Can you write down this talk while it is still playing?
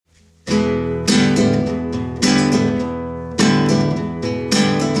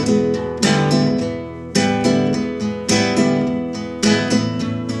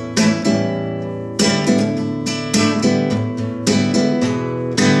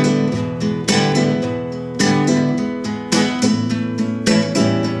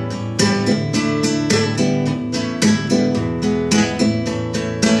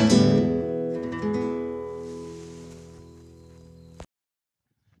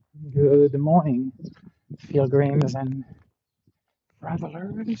Good morning, pilgrims and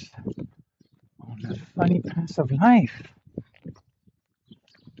travelers on the funny path of life.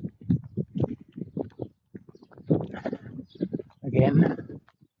 Again,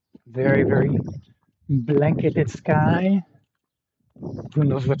 very blanketed sky. Who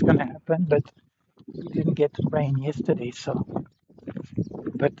knows what's going to happen? But we didn't get rain yesterday, so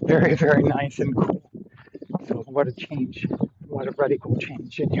but very nice and cool. So what a change! What a radical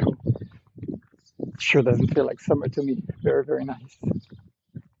change! And you sure doesn't feel like summer to me. Very nice.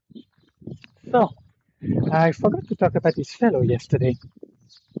 So I forgot to talk about this fellow yesterday.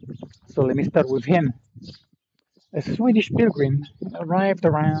 So let me start with him. A Swedish pilgrim arrived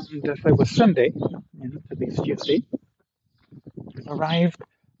around, if it was Sunday, and today's Tuesday, arrived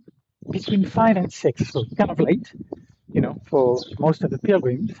between 5 and 6, so kind of late, for most of the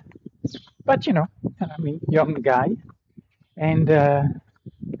pilgrims. But, I mean, young guy. And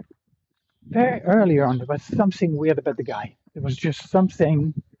very early on, there was something weird about the guy. There was just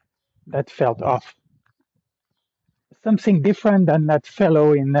something that felt off. Something different than that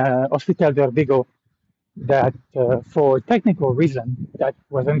fellow in Hospital Verbigo that, for technical reason, that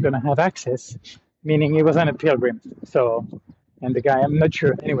wasn't going to have access, meaning he wasn't a pilgrim. So, and the guy, I'm not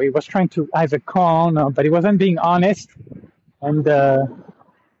sure. Anyway, he was trying to either con, but he wasn't being honest. And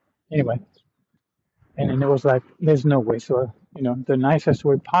anyway, and then it was like, there's no way. So, the nicest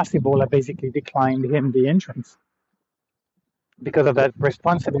way possible, I basically declined him the entrance because of that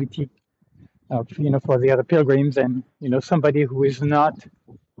responsibility of, for the other pilgrims and, somebody who is not,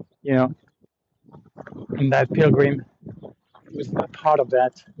 you know, in that pilgrim was not part of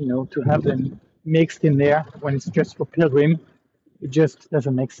that, to have them mixed in there when it's just for pilgrim, it just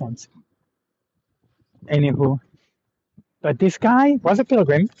doesn't make sense. Anywho, but this guy was a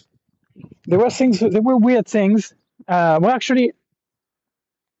pilgrim. There were weird things. Well, actually,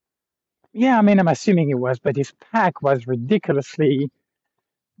 yeah, I mean, I'm assuming it was, but his pack was ridiculously,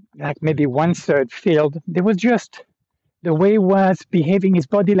 like maybe one third filled. There was just the way he was behaving, his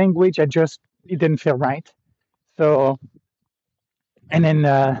body language, it didn't feel right. So, and then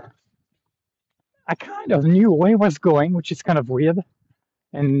I kind of knew where he was going, which is kind of weird.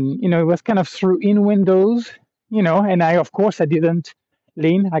 And, it was kind of through in windows, and of course, I didn't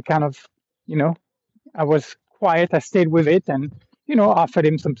lean. I kind of, I was quiet. I stayed with it and, offered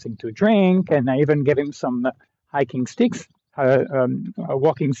him something to drink. And I even gave him some hiking sticks, my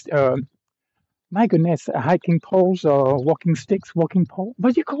goodness, hiking poles or walking sticks, walking pole.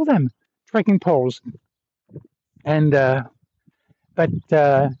 What do you call them? Trekking poles. And, but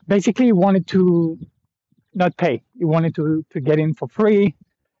basically, he wanted to not pay. He wanted to get in for free.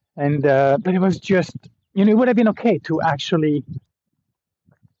 And, but it was just, it would have been okay to actually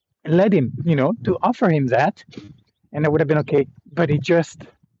let him, to offer him that, and it would have been okay. But it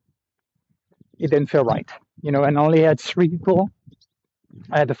didn't feel right, and I only had three people.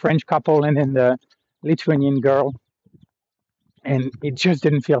 I had the French couple and then the Lithuanian girl, and it just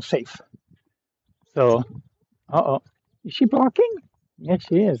didn't feel safe. So, is she blocking? Yes,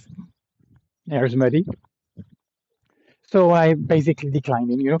 she is. There's Muddy. So I basically declined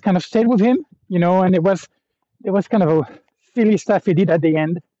him, kind of stayed with him, and it was kind of a silly stuff he did at the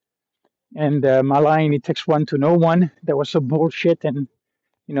end. And my line, it takes one to know one. That was so bullshit. And,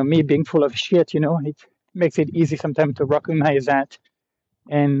 me being full of shit, it makes it easy sometimes to recognize that.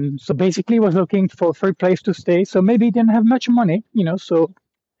 And so basically was looking for a free place to stay. So maybe he didn't have much money, so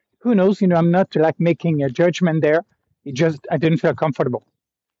who knows, I'm not like making a judgment there. I didn't feel comfortable.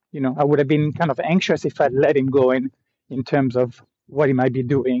 I would have been kind of anxious if I'd let him go in terms of what he might be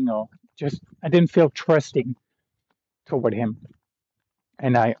doing, or just, I didn't feel trusting toward him.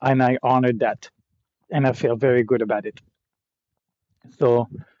 And I honored that, and I feel very good about it. So,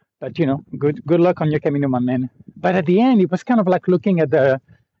 but good luck on your Camino, my man. But at the end, it was kind of like looking at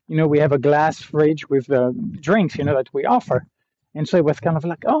we have a glass fridge with the drinks, that we offer, and so it was kind of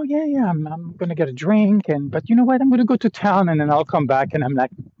like, oh yeah, I'm gonna get a drink, but you know what, I'm gonna go to town and then I'll come back, and I'm like,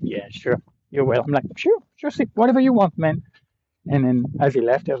 yeah, sure, you will. I'm like, sure, see, whatever you want, man. And then as he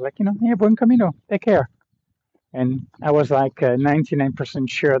left, I was like, yeah, buen camino, take care. And I was like 99%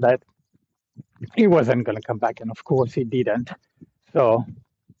 sure that he wasn't going to come back. And of course, he didn't. So,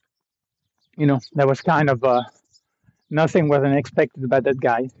 that was kind of nothing wasn't expected by that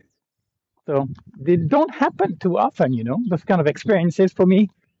guy. So they don't happen too often, those kind of experiences for me,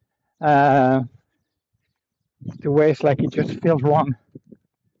 to where it's like it just feels wrong,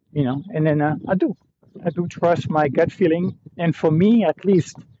 And then I do trust my gut feeling. And for me, at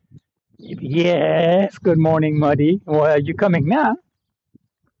least, yes, good morning, Muddy. Well, are you coming now?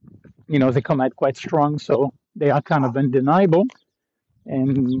 They come out quite strong, so they are kind of undeniable.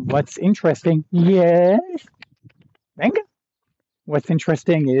 And what's interesting, yes, venga. What's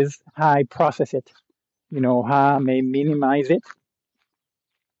interesting is how I process it. How I may minimize it.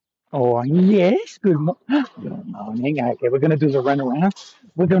 Oh, yes, good morning. Okay, we're gonna do the run around.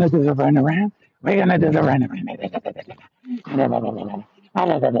 We're gonna do the run around. We're gonna do the run around.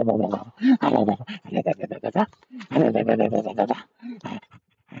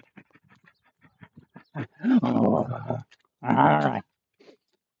 Oh, all right.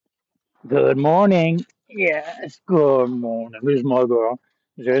 Good morning. Yes, good morning. There's my girl.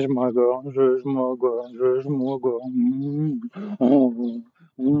 There's my girl. There's my girl. There's my girl. Oh,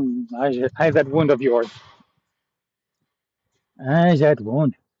 how's that wound of yours? How's that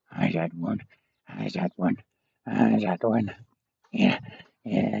wound? How's that wound? How's that wound? How's that one? Yeah,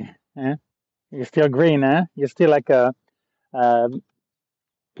 yeah. Huh? You're still green, huh? You're still like a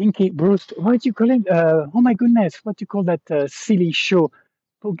Pinky Brewster. What do you call it? Oh my goodness, what do you call that silly show?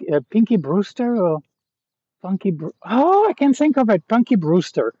 Pinky Brewster or Oh, I can think of it. Punky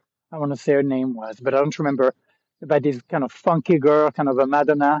Brewster. I want to say her name was, but I don't remember. About this kind of funky girl, kind of a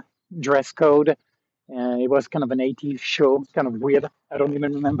Madonna dress code. It was kind of an 80s show, kind of weird. I don't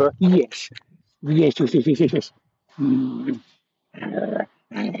even remember. Yes. Yes, yes, yes, yes, yes, yes. Mm.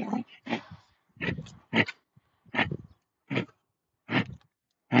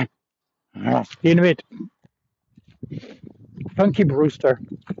 In it, Funky Brewster,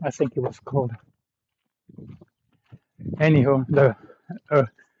 I think it was called. Anyhow, the uh,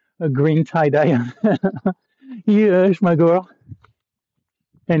 a green tie dye. Yes, my girl.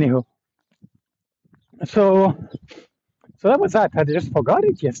 Anyhow, so so that was that. I just forgot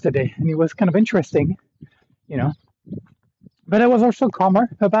it yesterday, and it was kind of interesting, you know. But I was also calmer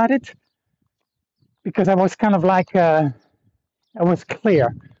about it because I was kind of like I was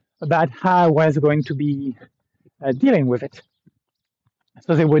clear about how I was going to be dealing with it,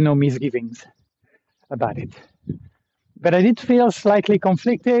 so there were no misgivings about it. But I did feel slightly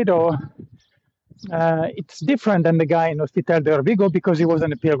conflicted, or it's different than the guy in Hospital de Vigo because he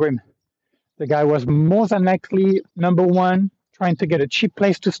wasn't a pilgrim. The guy was more than likely, number one, trying to get a cheap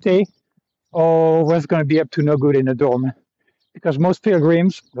place to stay, or was going to be up to no good in a dorm. Because most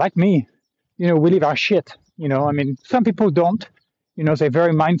pilgrims, like me, we leave our shit. I mean, some people don't. They're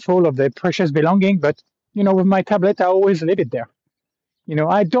very mindful of their precious belonging, but, with my tablet, I always leave it there.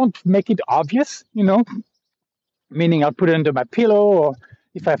 I don't make it obvious, meaning I'll put it under my pillow, or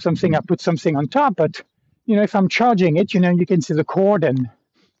if I have something, I put something on top. But, if I'm charging it, you can see the cord. And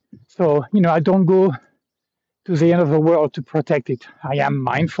so, I don't go to the end of the world to protect it. I am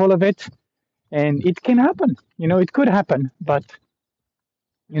mindful of it, and it can happen. It could happen, but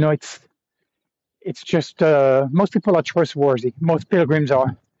it's just most people are trustworthy. Most pilgrims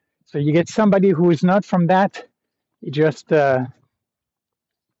are. So you get somebody who is not from that. It just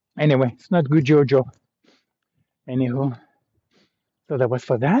anyway, it's not good, Jojo. Anywho, so that was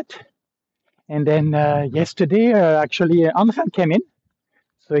for that. And then yesterday, actually, Anfang came in.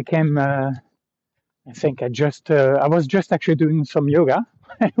 So he came. I think I was just actually doing some yoga.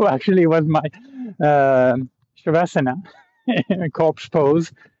 Well, actually, it was my Shavasana corpse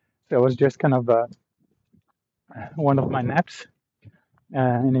pose. So it was just kind of one of my naps.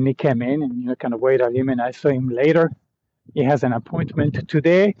 And then he came in and kind of waited on him, and I saw him later. He has an appointment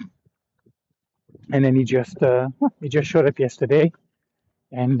today, and then he just showed up yesterday,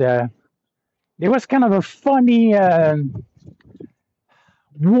 and there was kind of a funny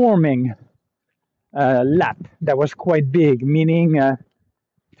warming lap that was quite big, meaning to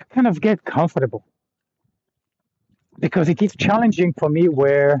kind of get comfortable, because it is challenging for me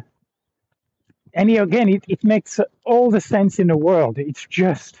where, and again, it makes all the sense in the world.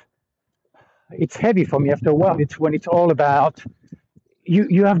 It's heavy for me after a while. It's when it's all about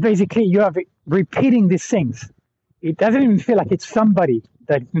you have repeating these things. It doesn't even feel like it's somebody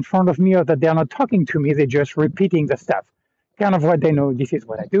that's in front of me, or that they're not talking to me. They're just repeating the stuff, kind of what they know. This is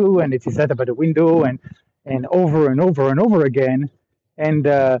what I do, and it is that about the window, and over and over and over again. And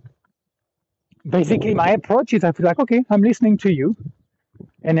basically, my approach is I feel like, okay, I'm listening to you,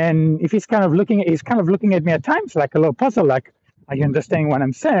 and then if he's kind of looking at me at times like a little puzzle, like, are you understanding what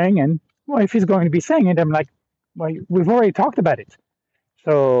I'm saying? And well, if he's going to be saying it, I'm like, well, we've already talked about it.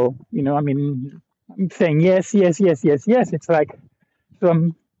 So, I mean, I'm saying yes, yes, yes, yes, yes. It's like,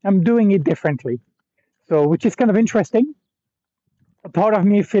 so I'm doing it differently. So, which is kind of interesting. A part of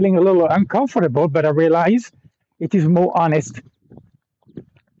me feeling a little uncomfortable, but I realize it is more honest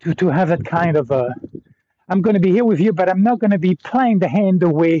to have that kind of I'm going to be here with you, but I'm not going to be playing the hand the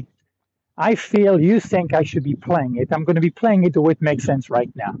way I feel you think I should be playing it. I'm going to be playing it the way it makes sense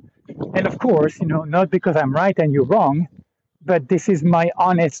right now. And of course, not because I'm right and you're wrong, but this is my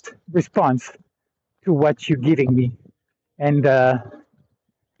honest response to what you're giving me, and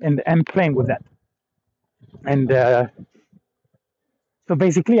I'm playing with that. And so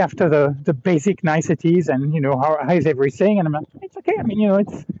basically, after the basic niceties and how is everything, and I'm like, it's okay. I mean,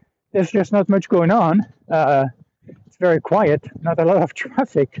 it's there's just not much going on. It's very quiet, not a lot of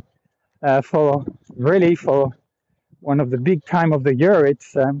traffic for really for one of the big time of the year.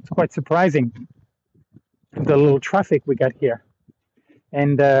 It's quite surprising the little traffic we got here,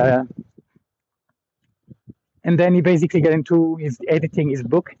 and uh, and then he basically got into his editing his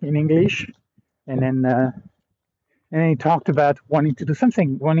book in English, and then. And he talked about wanting to do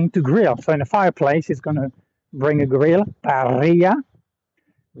something, wanting to grill. So in a fireplace, he's going to bring a grill, parrilla,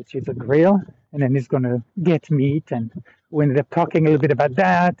 which is a grill, and then he's going to get meat. And we ended up talking a little bit about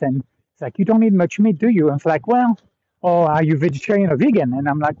that. And it's like, you don't need much meat, do you? And it's like, well, oh, are you vegetarian or vegan? And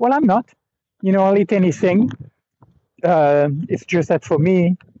I'm like, well, I'm not. I'll eat anything. It's just that for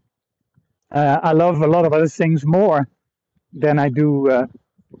me, I love a lot of other things more than I do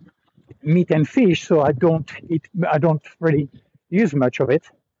meat and fish, so I don't really use much of it.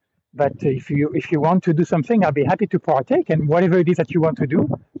 But if you want to do something, I'll be happy to partake, and whatever it is that you want to do,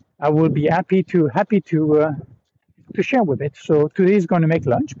 I will be happy to share with it. So today is going to make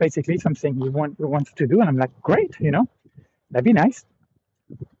lunch, basically something he wants to do, and I'm like, great, that'd be nice.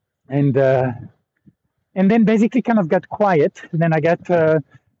 And then basically kind of got quiet. And then I got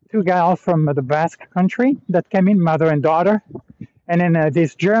two gals from the Basque country that came in, mother and daughter. And then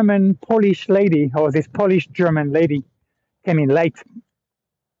this German Polish lady, or this Polish German lady, came in late,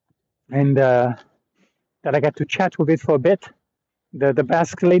 and that I got to chat with it for a bit. The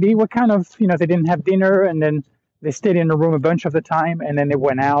Basque lady were kind of, they didn't have dinner, and then they stayed in the room a bunch of the time, and then they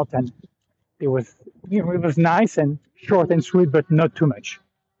went out, and it was, it was nice and short and sweet, but not too much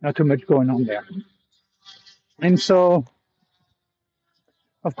going on there. And so,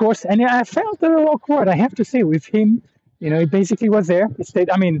 of course, and I felt a little awkward, I have to say, with him. He basically was there. He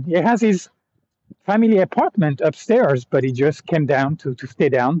stayed. I mean, he has his family apartment upstairs, but he just came down to stay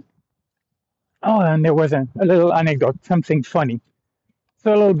down. Oh, and there was a little anecdote, something funny.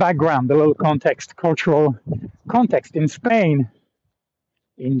 So a little background, a little context, cultural context. In Spain,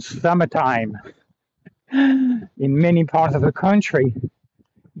 in summertime, in many parts of the country,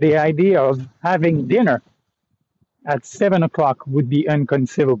 the idea of having dinner at 7 o'clock would be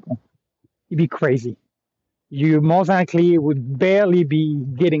inconceivable. It'd be crazy. You most likely would barely be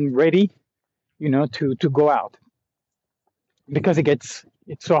getting ready, to go out, because it's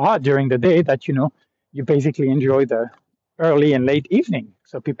so hot during the day that you basically enjoy the early and late evening.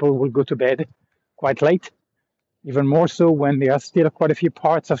 So people will go to bed quite late, even more so when there are still quite a few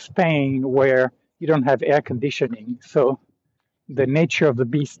parts of Spain where you don't have air conditioning. So the nature of the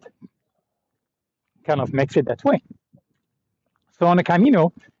beast kind of makes it that way. So on the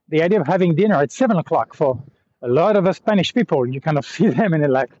Camino, the idea of having dinner at 7 o'clock for a lot of Spanish people, you kind of see them and they're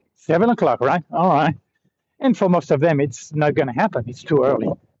like, 7 o'clock, right? All right. And for most of them, it's not going to happen. It's too early.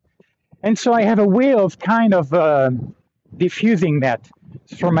 And so I have a way of kind of diffusing that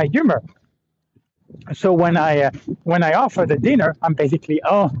through my humor. So when I offer the dinner, I'm basically,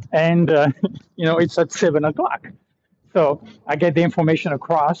 it's at 7 o'clock. So I get the information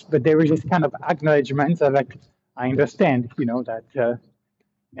across, but there is this kind of acknowledgement that, like, I understand,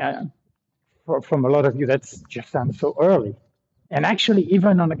 that from a lot of you, that's just sounds so early. And actually,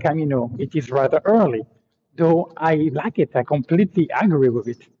 even on the Camino, it is rather early, though I like it. I completely agree with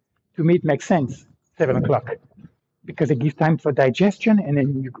it. To me, it makes sense, 7 o'clock, because it gives time for digestion, and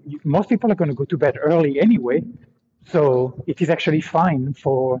then most people are going to go to bed early anyway. So it is actually fine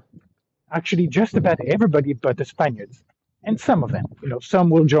for actually just about everybody but the Spaniards. And some of them, some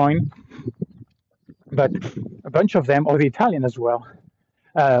will join, but a bunch of them, or the Italian as well,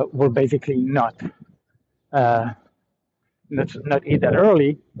 will basically not eat that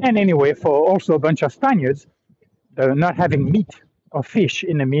early. And anyway, for also a bunch of Spaniards, not having meat or fish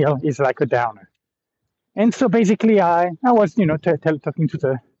in the meal is like a downer. And so basically, I was, talking to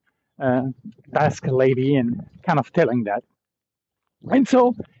the Basque lady and kind of telling that. And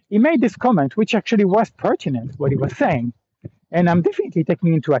so he made this comment, which actually was pertinent, what he was saying. And I'm definitely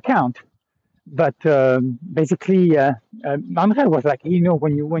taking into account. But basically, Andre was like,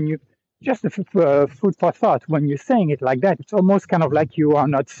 when you just food for thought, when you're saying it like that, it's almost kind of like you are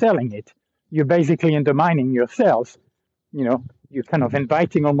not selling it. You're basically undermining yourselves. You're kind of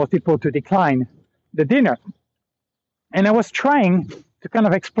inviting almost people to decline the dinner. And I was trying to kind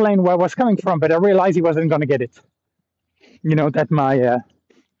of explain where I was coming from, but I realized he wasn't going to get it. That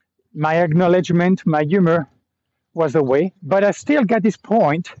my acknowledgement, my humor was away. But I still got this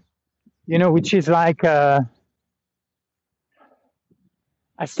point, which is like,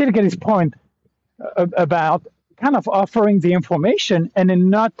 I still get his point about kind of offering the information and then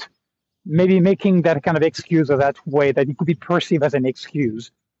not maybe making that kind of excuse or that way that it could be perceived as an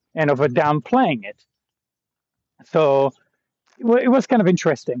excuse and over downplaying it. So it was kind of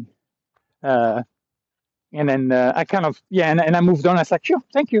interesting. Uh, and then I kind of and I moved on. I was like, sure,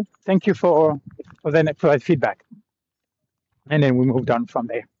 thank you for that feedback. And then we moved on from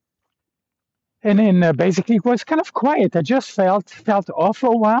there. And then basically it was kind of quiet. I just felt off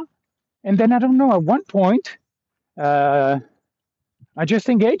for a while, and then I don't know. At one point, uh, I just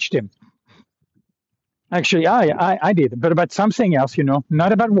engaged him. Actually, I did, but about something else,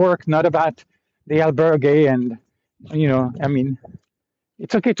 not about work, not about the albergue, and I mean,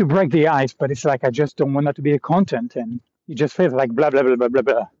 it's okay to break the ice, but it's like I just don't want that to be a content, and you just feel like blah blah blah blah blah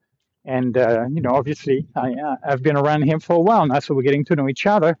blah. And obviously, I've been around him for a while now, so we're getting to know each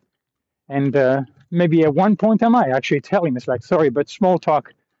other. And maybe at one point I might actually tell him, it's like, sorry, but small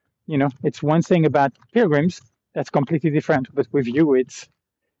talk, it's one thing about pilgrims that's completely different, but with you, it's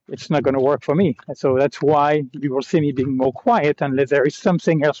not going to work for me. And so that's why you will see me being more quiet unless there is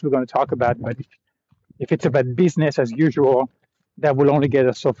something else we're going to talk about. But if it's about business as usual, that will only get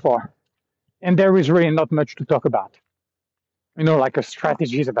us so far. And there is really not much to talk about. Like a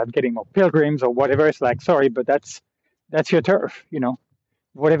strategies about getting more pilgrims or whatever. It's like, sorry, but that's your turf,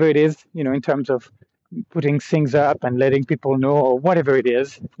 whatever it is, in terms of putting things up and letting people know or whatever it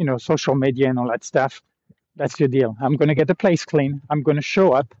is, social media and all that stuff. That's your deal. I'm going to get the place clean. I'm going to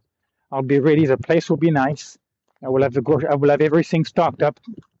show up. I'll be ready. The place will be nice. I will have everything stocked up,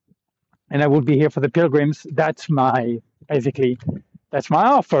 and I will be here for the pilgrims. That's my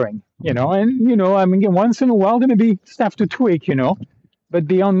offering, And I mean, once in a while there may be stuff to tweak, but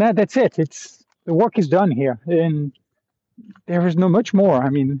beyond that, that's it. The work is done here, and there is no much more. I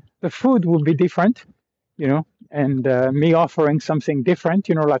mean, the food will be different, and me offering something different,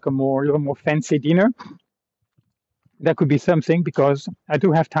 like a little more fancy dinner. That could be something because I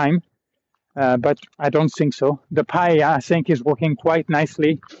do have time, but I don't think so. The pie, I think, is working quite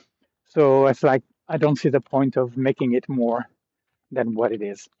nicely. So it's like, I don't see the point of making it more than what it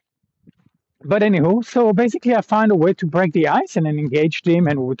is. But anywho, so basically I found a way to break the ice and then engaged him,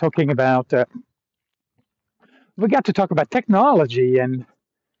 and we were talking about, we got to talk about technology, and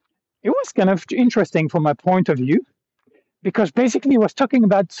it was kind of interesting from my point of view, because basically he was talking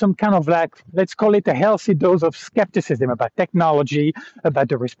about some kind of like, let's call it a healthy dose of skepticism about technology, about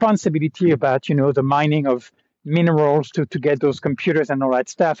the responsibility, about, the mining of minerals to get those computers and all that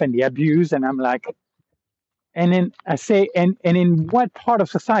stuff, and the abuse. And I'm like, and then I say, and in what part of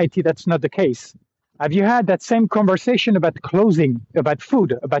society that's not the case? Have you had that same conversation about clothing, about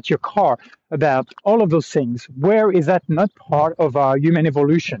food, about your car, about all of those things? Where is that not part of our human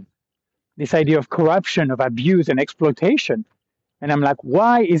evolution? This idea of corruption, of abuse and exploitation. And I'm like,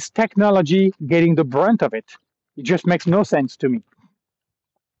 why is technology getting the brunt of it? It just makes no sense to me.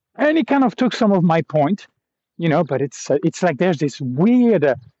 And he kind of took some of my point, but it's like there's this weird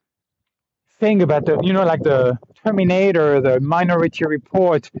thing about like the Terminator, the Minority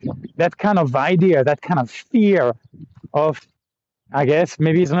Report, that kind of idea, that kind of fear of, I guess,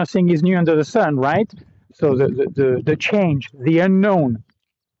 maybe nothing is new under the sun, right? So the change, the unknown,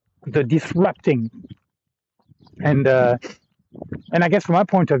 the disrupting, and I guess from my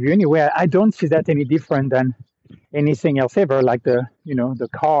point of view anyway, I don't see that any different than anything else ever, like the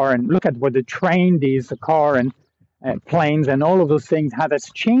car, and look at what the train is, the car and planes and all of those things, how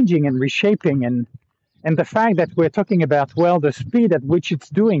that's changing and reshaping, and the fact that we're talking about, well, the speed at which it's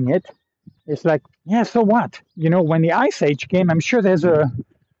doing it, it's like, yeah, so what? When the Ice Age came, I'm sure there's a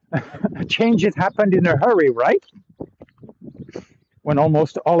change that happened in a hurry, right? When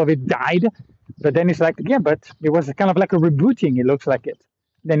almost all of it died. But then it's like, yeah, but it was kind of like a rebooting, it looks like it.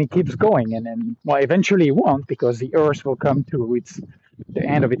 Then it keeps going, and then, well, eventually it won't, because the Earth will come to the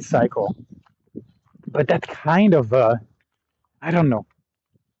end of its cycle. But that kind of, I don't know.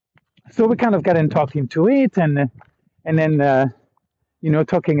 So we kind of got in talking to it, and then,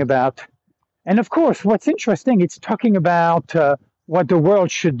 talking about, and of course, what's interesting, it's talking about what the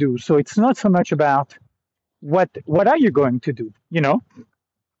world should do. So it's not so much about what are you going to do,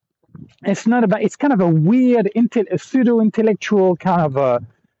 It's not about, it's kind of a weird, a pseudo-intellectual kind of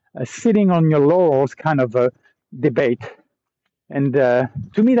a sitting on your laurels kind of a debate. And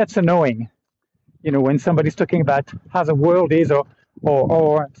to me, that's annoying. When somebody's talking about how the world is,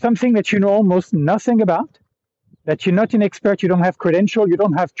 or something that you know almost nothing about, that you're not an expert, you don't have credential, you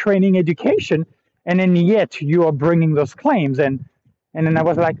don't have training, education, and then yet you are bringing those claims. And then I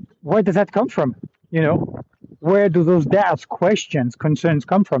was like, where does that come from? Where do those doubts, questions, concerns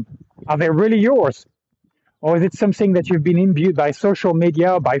come from? Are they really yours? Or is it something that you've been imbued by social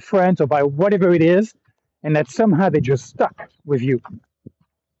media or by friends or by whatever it is, and that somehow they just stuck with you?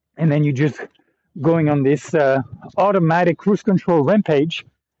 And then you just going on this automatic cruise control rampage,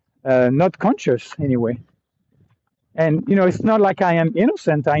 not conscious anyway. And, it's not like I am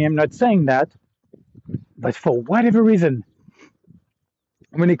innocent. I am not saying that. But for whatever reason,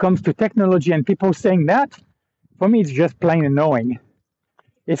 when it comes to technology and people saying that, for me, it's just plain annoying.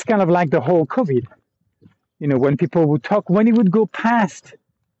 It's kind of like the whole COVID. When people would talk, when it would go past,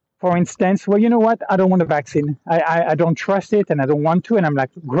 for instance, well, you know what? I don't want a vaccine. I don't trust it and I don't want to. And I'm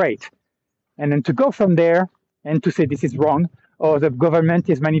like, great. And then to go from there and to say this is wrong or the government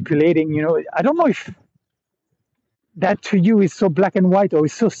is manipulating, I don't know if that to you is so black and white or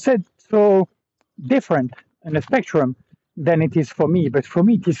is so different in the spectrum than it is for me. But for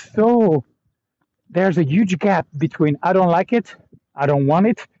me, it is there's a huge gap between I don't like it, I don't want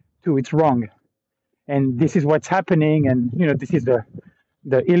it, to it's wrong. And this is what's happening. And, this is the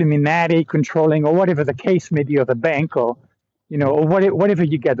Illuminati controlling or whatever the case may be, or the bank or, or whatever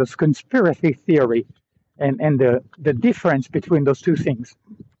you get, those conspiracy theory and the difference between those two things.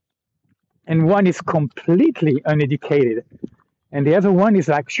 And one is completely uneducated. And the other one is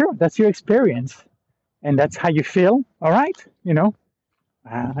like, sure, that's your experience. And that's how you feel. All right.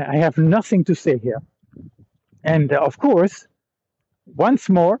 I have nothing to say here. And of course, once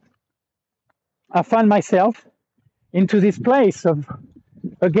more, I find myself into this place of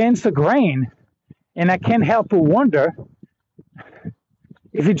against the grain. And I can't help but wonder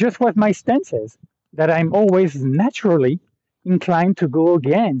if it just what my stance is, that I'm always naturally inclined to go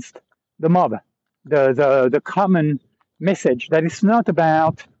against the mob, the common message that it's not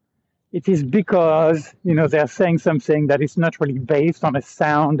about, it is because, they're saying something that is not really based on a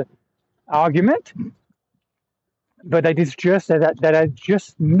sound argument, but that is just that are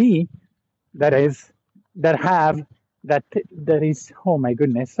just me that is oh my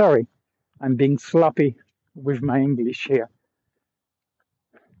goodness, sorry, I'm being sloppy with my English here.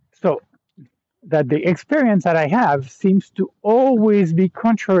 So that the experience that I have seems to always be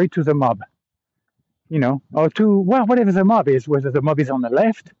contrary to the mob, or to, well, whatever the mob is, whether the mob is on the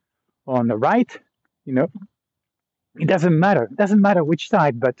left or on the right, it doesn't matter. It doesn't matter which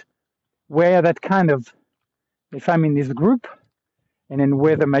side, but where that kind of, if I'm in this group, and then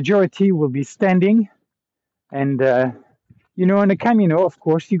where the majority will be standing, and, in a Camino, of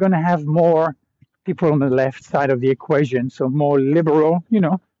course, you're going to have more people on the left side of the equation, so more liberal,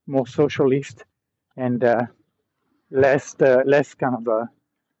 more socialist, and less kind of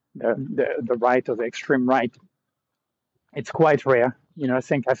the right or the extreme right. It's quite rare. I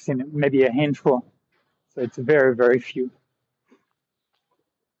think I've seen maybe a handful. So it's very, very few.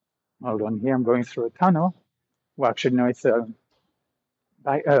 Hold on, here I'm going through a tunnel. Well, actually, no, it's a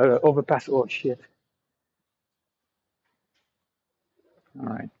overpass. Oh, shit. All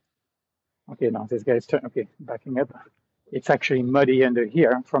right. Okay, now this guy's okay, backing up. It's actually muddy under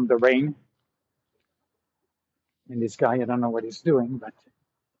here from the rain. And this guy, I don't know what he's doing, but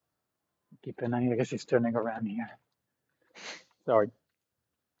keep an eye. I guess he's turning around here. Sorry.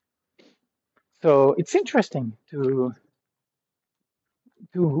 So it's interesting to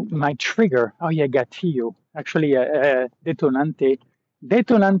my trigger. Oh yeah, gatillo. Actually, detonante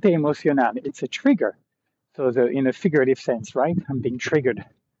emocional. It's a trigger. So in a figurative sense, right? I'm being triggered,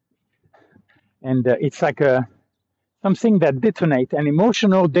 and it's like something that detonates, an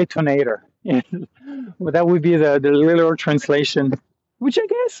emotional detonator. Well, that would be the literal translation, which I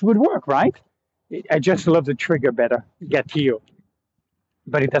guess would work, right? I just love the trigger better, gatillo,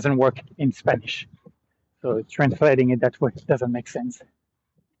 but it doesn't work in Spanish. So translating it that way doesn't make sense.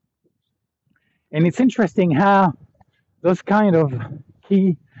 And it's interesting how those kind of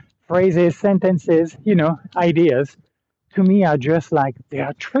key phrases, sentences, ideas, to me are just like they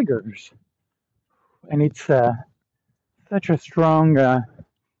are triggers. And it's such a strong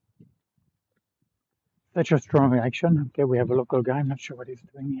reaction. Okay, we have a local guy. I'm not sure what he's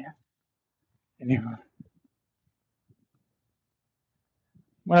doing here. Anyway.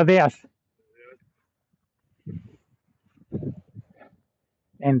 Buenos días.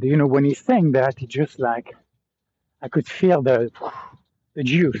 And when he's saying that, it's just like I could feel the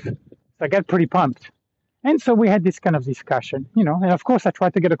juice. So I got pretty pumped. And so we had this kind of discussion, and of course I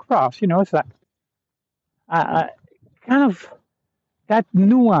tried to get across, it's like kind of that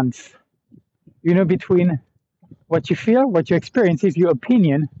nuance, between what you feel, what you experience is your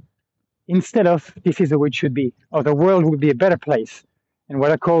opinion, instead of this is the way it should be, or the world would be a better place. And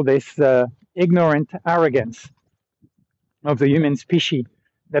what I call this ignorant arrogance of the human species,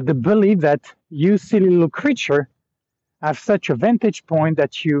 that the belief that you silly little creature have such a vantage point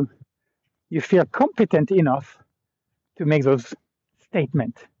that you you feel competent enough to make those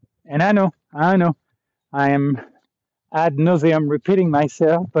statements. And I know, I am ad nauseum repeating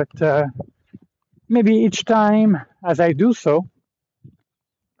myself, but maybe each time as I do so,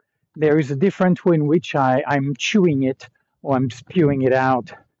 there is a different way in which I'm chewing it or I'm spewing it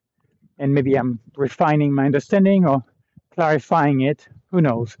out. And maybe I'm refining my understanding or clarifying it. Who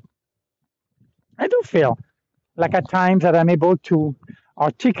knows? I do feel like at times that I'm able to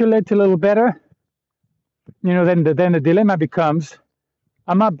articulate a little better. Then the dilemma becomes: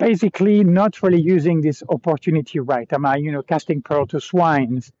 am I basically not really using this opportunity right? Am I, casting pearl to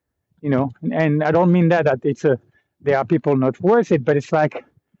swines? And I don't mean that it's there are people not worth it, but it's like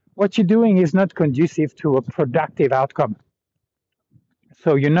what you're doing is not conducive to a productive outcome.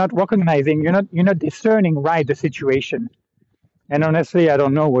 So you're not recognizing, you're not discerning right the situation. And honestly, I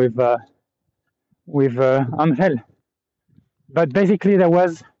don't know with Angel, but basically there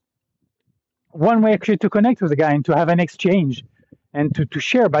was one way actually to connect with the guy and to have an exchange and to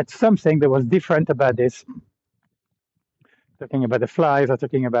share about something that was different about this. Talking about the flies, or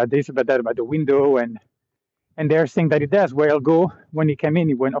talking about this, about that, about the window, and there's things that he does where he'll go when he came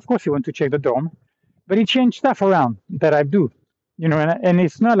in. Of course, he went to check the dorm, but he changed stuff around that I do, and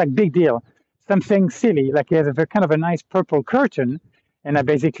it's not like big deal. Something silly, like he has a kind of a nice purple curtain, and I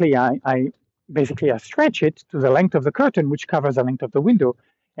basically stretch it to the length of the curtain, which covers the length of the window,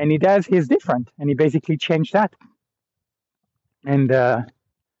 and he does his different, and he basically changed that, and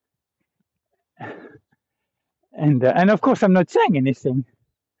of course I'm not saying anything.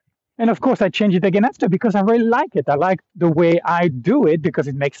 And of course, I change it again after because I really like it. I like the way I do it because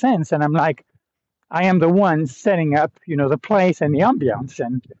it makes sense. And I'm like, I am the one setting up, the place and the ambiance.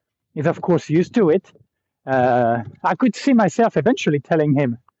 And he's, of course, used to it. I could see myself eventually telling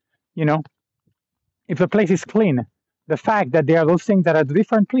him, if the place is clean, the fact that there are those things that are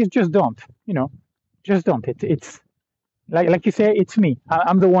different, please just don't, just don't. It's like you say, it's me.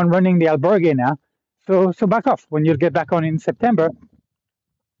 I'm the one running the albergue now. So back off when you'll get back on in September.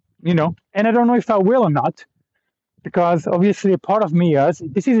 And I don't know if I will or not, because obviously a part of me is,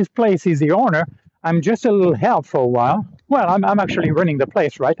 this is his place, he's the owner. I'm just a little help for a while. Well, I'm actually running the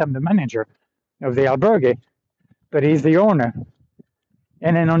place, right? I'm the manager of the albergue, but he's the owner.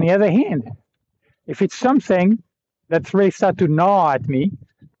 And then on the other hand, if it's something that's really start to gnaw at me,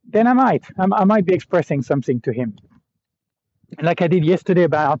 then I might be expressing something to him. Like I did yesterday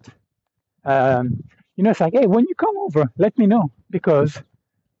about, it's like, hey, when you come over, let me know, because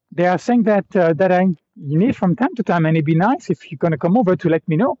there are things that you need from time to time, and it'd be nice if you're going to come over to let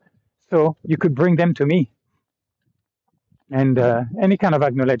me know, so you could bring them to me. And he kind of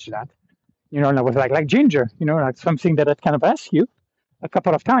acknowledged that, and I was like Ginger, like something that I'd kind of asked you a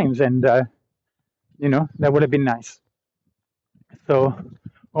couple of times, and that would have been nice. So,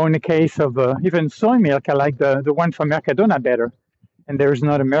 or in the case of even soy milk, I like the one from Mercadona better, and there's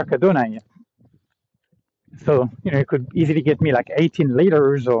not a Mercadona yet. So, it could easily get me like 18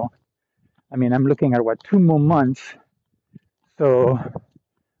 liters, or, I'm looking at 2 more months. So,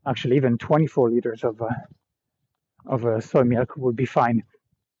 actually, even 24 liters of soy milk would be fine.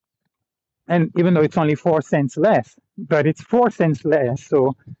 And even though it's only 4 cents less, but it's 4 cents less.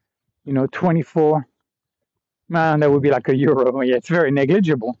 So, 24, man, that would be like €1. Yeah, it's very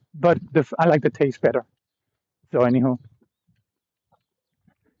negligible, but I like the taste better. So, anyhow.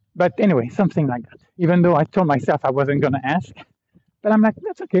 But anyway, something like that. Even though I told myself I wasn't going to ask, but I'm like,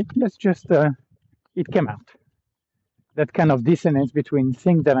 that's okay. Let's just, it came out. That kind of dissonance between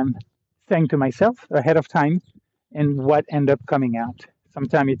things that I'm saying to myself ahead of time and what end up coming out.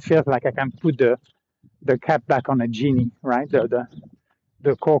 Sometimes it feels like I can put the cap back on a genie, right?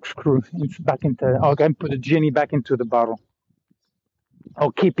 The corkscrew back into, or I can put the genie back into the bottle.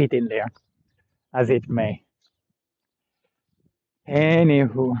 Or keep it in there, as it may.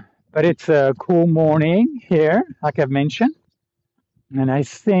 Anywho, but it's a cool morning here, like I've mentioned. And I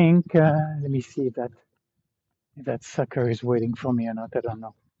think, let me see if that sucker is waiting for me or not. I don't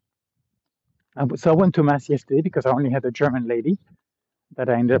know. So I went to Mass yesterday because I only had a German lady that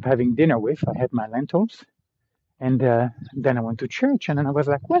I ended up having dinner with. I had my lentils. And then I went to church, and then I was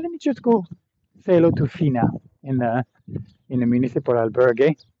like, well, let me just go say hello to Fina in the municipal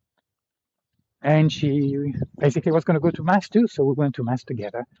albergue. And she basically was going to go to Mass too, so we went to Mass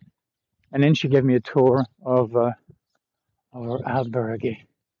together. And then she gave me a tour of our albergue.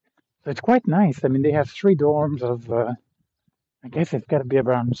 So it's quite nice. They have 3 dorms of, I guess it's got to be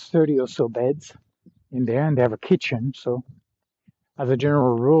around 30 or so beds in there, and they have a kitchen. So as a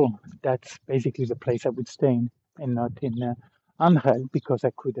general rule, that's basically the place I would stay in, and not in Angel, because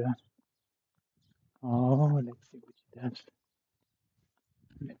I could, let's see what it does.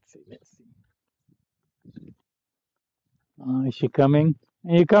 Let's see. Is she coming?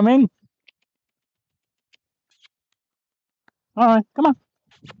 Are you coming? All right, come on.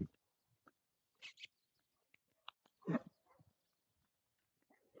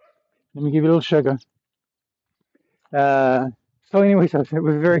 Let me give you a little sugar. Uh, so anyway, so it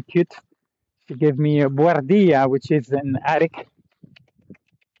was very cute. She gave me a buardia, which is an attic.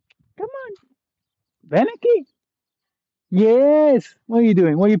 Come on, Beneki. Yes. What are you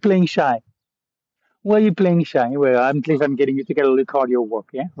doing? What are you playing shy? Why are you playing shy? Well, at least I'm getting you to get a little cardio work,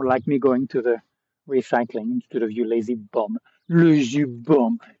 yeah? Or like me going to the recycling instead of you lazy bum. Lazy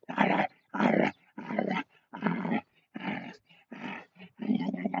bum.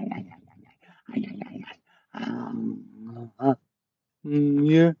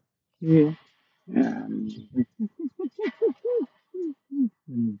 Yeah, yeah.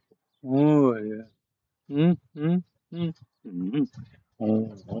 Mm. Oh, yeah. Mm, mm, mm, mm.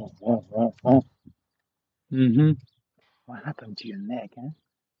 Oh, oh, oh, oh, oh. Mm-hmm. What happened to your neck, huh?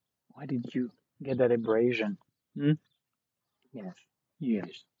 Why did you get that abrasion? Hmm? Yes,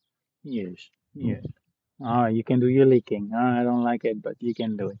 yes, yes, yes. Oh, you can do your licking. Oh, I don't like it, but you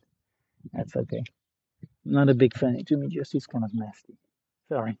can do it. That's okay. Not a big fan. To me, just it's kind of nasty.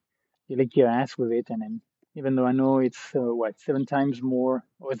 Sorry. You lick your ass with it, and then even though I know it's what 7 times more,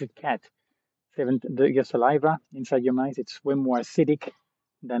 or is it cat? Your saliva inside your mouth, it's way more acidic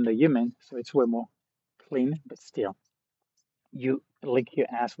than the human, so it's way more clean. But still, you lick your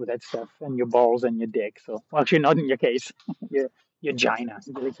ass with that stuff, and your balls and your dick. So, well, actually, not in your case. your gina.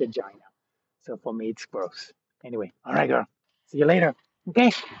 You lick your gina. So for me, it's gross. Anyway, all right, girl. See you later. Okay.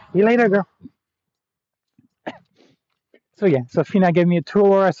 See you later, girl. So yeah, so Fina gave me a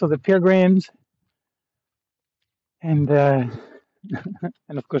tour. I saw the pilgrims, and and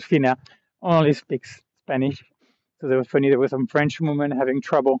of course Fina only speaks Spanish. So that was funny. There was some French woman having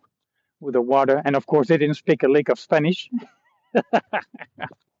trouble with the water, and of course they didn't speak a lick of Spanish.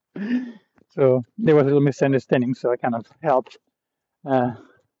 So there was a little misunderstanding. So I kind of helped uh,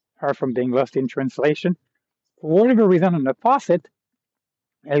 her from being lost in translation. For whatever reason, on the faucet,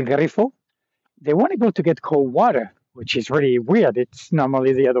 El Grifo, they want to go to get cold water, which is really weird. It's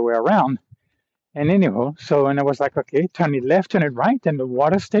normally the other way around. And anyhow, so and I was like, okay, turn it left, turn it right, and the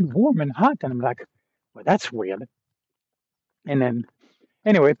water stayed warm and hot. And I'm like, well, that's weird. And then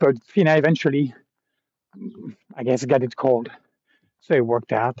anyway, but Fina eventually, I guess, got it cold. So it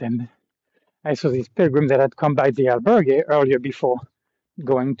worked out. And I saw these pilgrims that had come by the albergue earlier before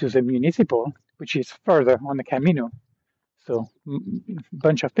going to the municipal, which is further on the Camino. So a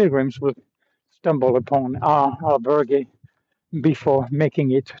bunch of pilgrims will stumble upon our albergue before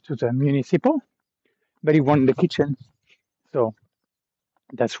making it to the municipal. But he wanted the kitchen. So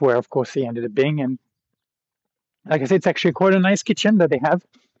that's where, of course, he ended up being. And like I said, it's actually quite a nice kitchen that they have,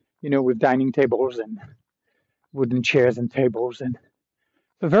 with dining tables and wooden chairs and tables. And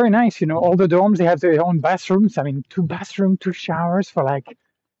so very nice, all the dorms, they have their own bathrooms. I mean, 2 bathrooms, 2 showers for like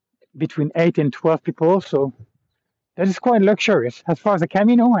between 8 and 12 people. So that is quite luxurious. As far as the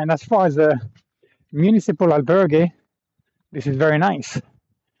Camino and as far as the municipal albergue, this is very nice.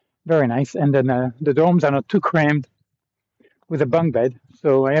 Very nice. And then the dorms are not too crammed with a bunk bed.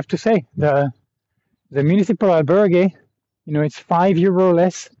 So I have to say, the municipal albergue, it's €5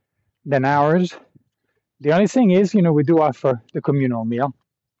 less than ours. The only thing is, we do offer the communal meal,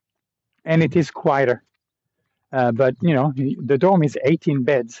 and it is quieter. But the dorm is 18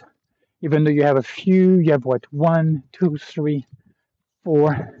 beds. Even though you have what, 1, 2, 3,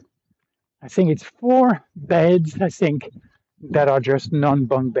 4. I think it's 4 beds. I think that are just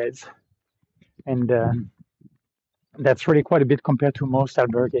non-bunk beds, and that's really quite a bit compared to most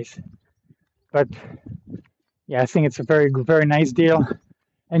albergues. But yeah, I think it's a very, very nice deal,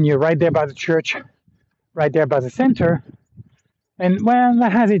 and you're right there by the church, right there by the center. And well,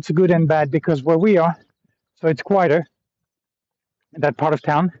 that has its good and bad because where we are, so it's quieter in that part of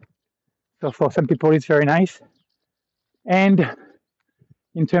town. So for some people, it's very nice. And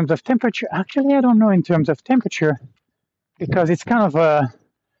in terms of temperature, actually, I don't know in terms of temperature because it's kind of a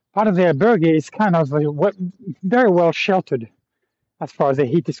part of the albergue is kind of very well sheltered as far as the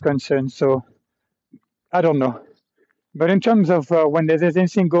heat is concerned. So I don't know. But in terms of when there's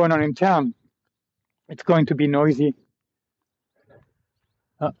anything going on in town, it's going to be noisy.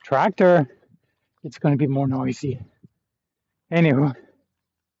 Tractor, it's going to be more noisy. Anywho,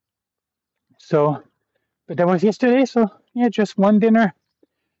 so, but that was yesterday. So yeah, just one dinner.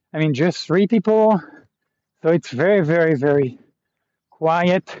 I mean, just 3 people. So it's very, very, very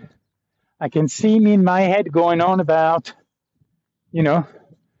quiet. I can see me in my head going on about,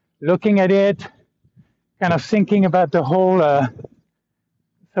 looking at it, kind of thinking about the whole,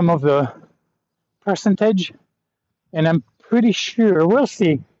 some of the percentage, and I'm pretty sure we'll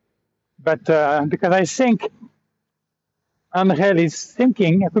see. But because I think Angel is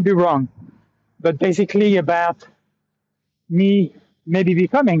thinking, I could be wrong, but basically about me maybe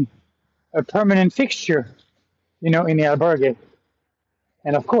becoming a permanent fixture, in the albergue.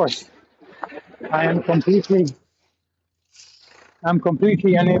 And of course, I am completely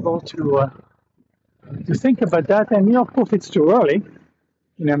unable to think about that. And of course, it's too early.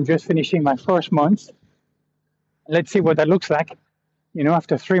 I'm just finishing my first month. Let's see what that looks like.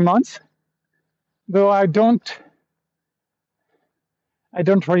 After 3 months. Though I don't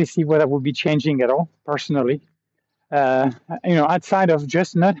really see what I would be changing at all personally. Outside of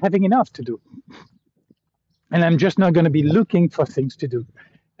just not having enough to do, and I'm just not going to be looking for things to do.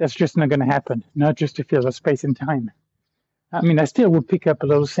 That's just not going to happen. Not just to fill the space and time. I mean, I still would pick up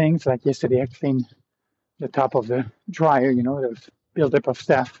little things like yesterday. I cleaned the top of the dryer. There's buildup of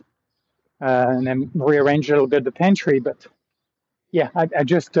stuff, and then rearrange a little bit the pantry. But yeah, I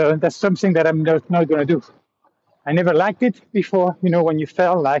just that's something that I'm not going to do. I never liked it before. When you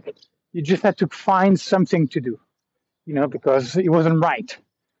felt like you just had to find something to do. Because it wasn't right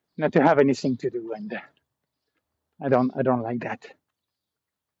not to have anything to do, and I don't like that.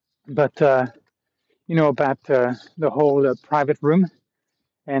 But about the whole private room,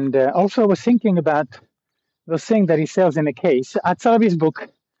 and also I was thinking about the thing that he sells in a case outside of his book,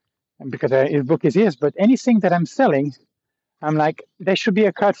 and because his book is his. But anything that I'm selling, I'm like, there should be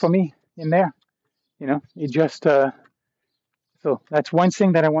a cut for me in there. It just so that's one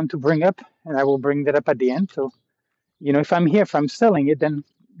thing that I want to bring up, and I will bring that up at the end. So if I'm selling it, then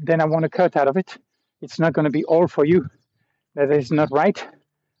I want a cut out of it. It's not going to be all for you. That is not right.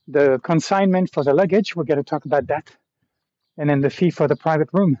 The consignment for the luggage, we're going to talk about that. And then the fee for the private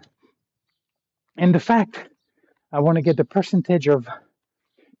room. And the fact, I want to get the percentage of,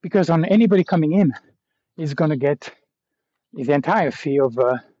 because on anybody coming in is going to get the entire fee of,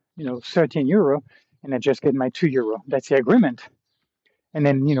 13 euro, and I just get my 2 euro. That's the agreement. And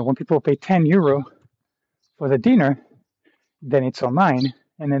then, when people pay 10 euro for the dinner, then it's on mine.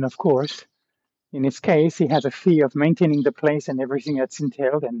 And then, of course, in his case, he has a fee of maintaining the place and everything that's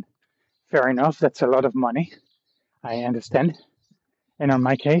entailed. And fair enough, that's a lot of money. I understand. And on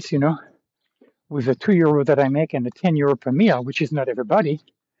my case, with the 2 euro that I make and the 10 euro per meal, which is not everybody,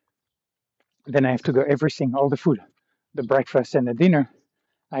 then I have to go everything, all the food, the breakfast and the dinner,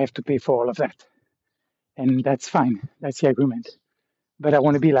 I have to pay for all of that. And that's fine. That's the agreement. But I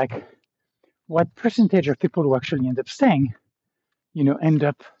want to be like, what percentage of people who actually end up staying, end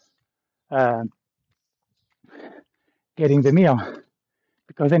up getting the meal?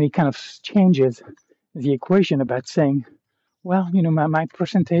 Because then it kind of changes the equation about saying, well, my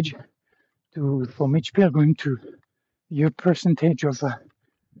percentage from each pilgrim to your percentage of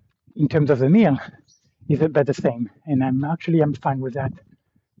in terms of the meal is about the same. And I'm fine with that.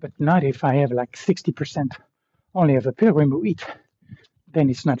 But not if I have like 60% only of the pilgrim who eat, then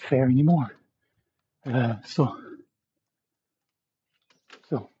it's not fair anymore. So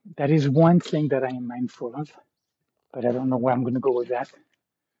that is one thing that I am mindful of, but I don't know where I'm going to go with that.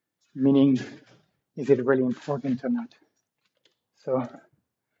 Meaning, is it really important or not? So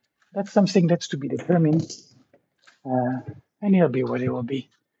that's something that's to be determined, and it'll be what it will be.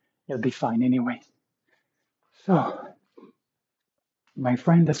 It'll be fine anyway. So, my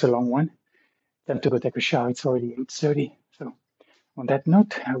friend, that's a long one. Time to go take a shower. It's already 8:30. So, on that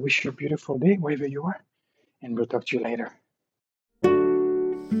note, I wish you a beautiful day wherever you are, and we'll talk to you later.